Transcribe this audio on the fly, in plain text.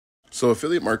So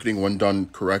affiliate marketing, when done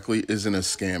correctly, isn't a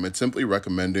scam. It's simply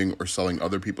recommending or selling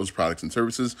other people's products and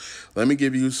services. Let me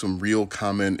give you some real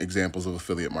common examples of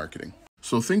affiliate marketing.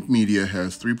 So Think Media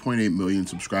has 3.8 million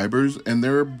subscribers and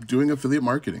they're doing affiliate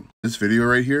marketing. This video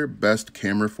right here, best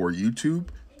camera for YouTube,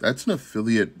 that's an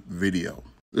affiliate video.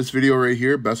 This video right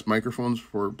here, best microphones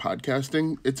for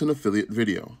podcasting, it's an affiliate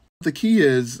video. The key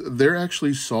is they're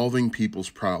actually solving people's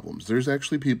problems. There's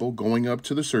actually people going up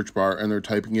to the search bar and they're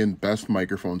typing in best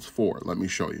microphones for. Let me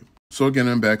show you. So again,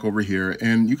 I'm back over here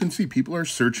and you can see people are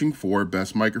searching for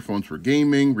best microphones for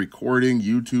gaming, recording,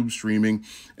 YouTube, streaming.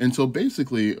 And so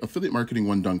basically affiliate marketing,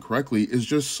 when done correctly, is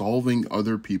just solving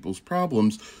other people's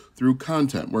problems through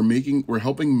content. We're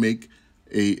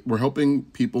helping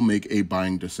people make a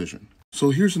buying decision.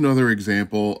 So here's another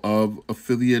example of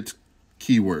affiliate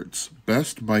keywords,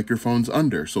 best microphones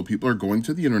under. So people are going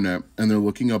to the internet and they're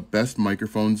looking up best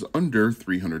microphones under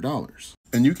 $300.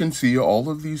 And you can see all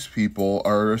of these people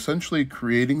are essentially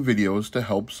creating videos to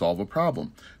help solve a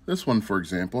problem. This one, for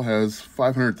example, has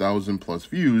 500,000 plus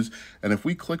views. And if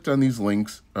we clicked on these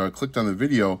links, clicked on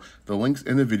the links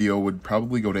in the video would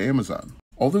probably go to Amazon.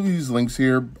 All of these links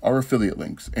here are affiliate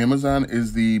links. Amazon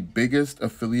is the biggest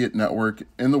affiliate network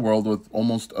in the world with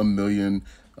almost 1 million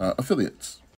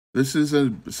affiliates. This is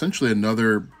essentially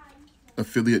another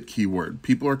affiliate keyword.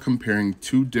 People are comparing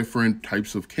two different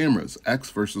types of cameras, X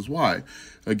versus Y.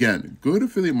 Again, good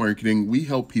affiliate marketing, we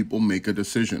help people make a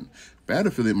decision. Bad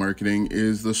affiliate marketing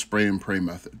is the spray and pray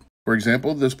method. For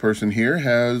example, this person here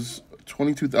has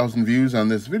 22,000 views on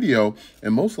this video,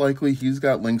 and most likely he's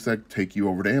got links that take you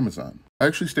over to Amazon. I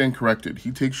actually stand corrected.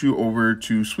 He takes you over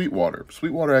to Sweetwater.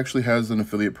 Sweetwater actually has an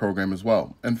affiliate program as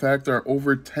well. In fact, there are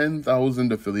over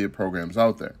 10,000 affiliate programs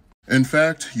out there. In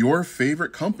fact, your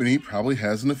favorite company probably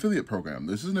has an affiliate program.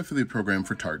 This is an affiliate program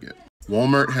for Target.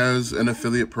 Walmart has an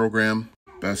affiliate program.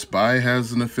 Best Buy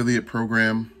has an affiliate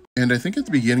program. And I think at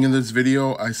the beginning of this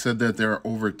video, I said that there are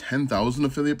over 10,000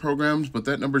 affiliate programs, but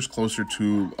that number is closer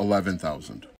to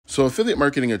 11,000. So affiliate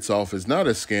marketing itself is not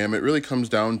a scam. It really comes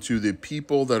down to the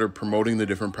people that are promoting the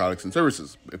different products and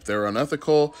services. If they're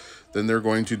unethical, then they're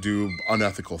going to do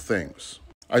unethical things.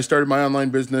 I started my online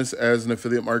business as an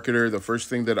affiliate marketer. The first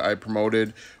thing that I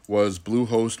promoted was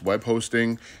Bluehost web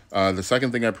hosting. The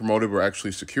second thing I promoted were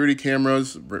actually security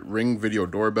cameras, Ring video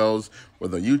doorbells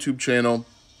with a YouTube channel,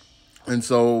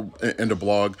 and a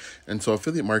blog. And so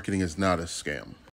affiliate marketing is not a scam.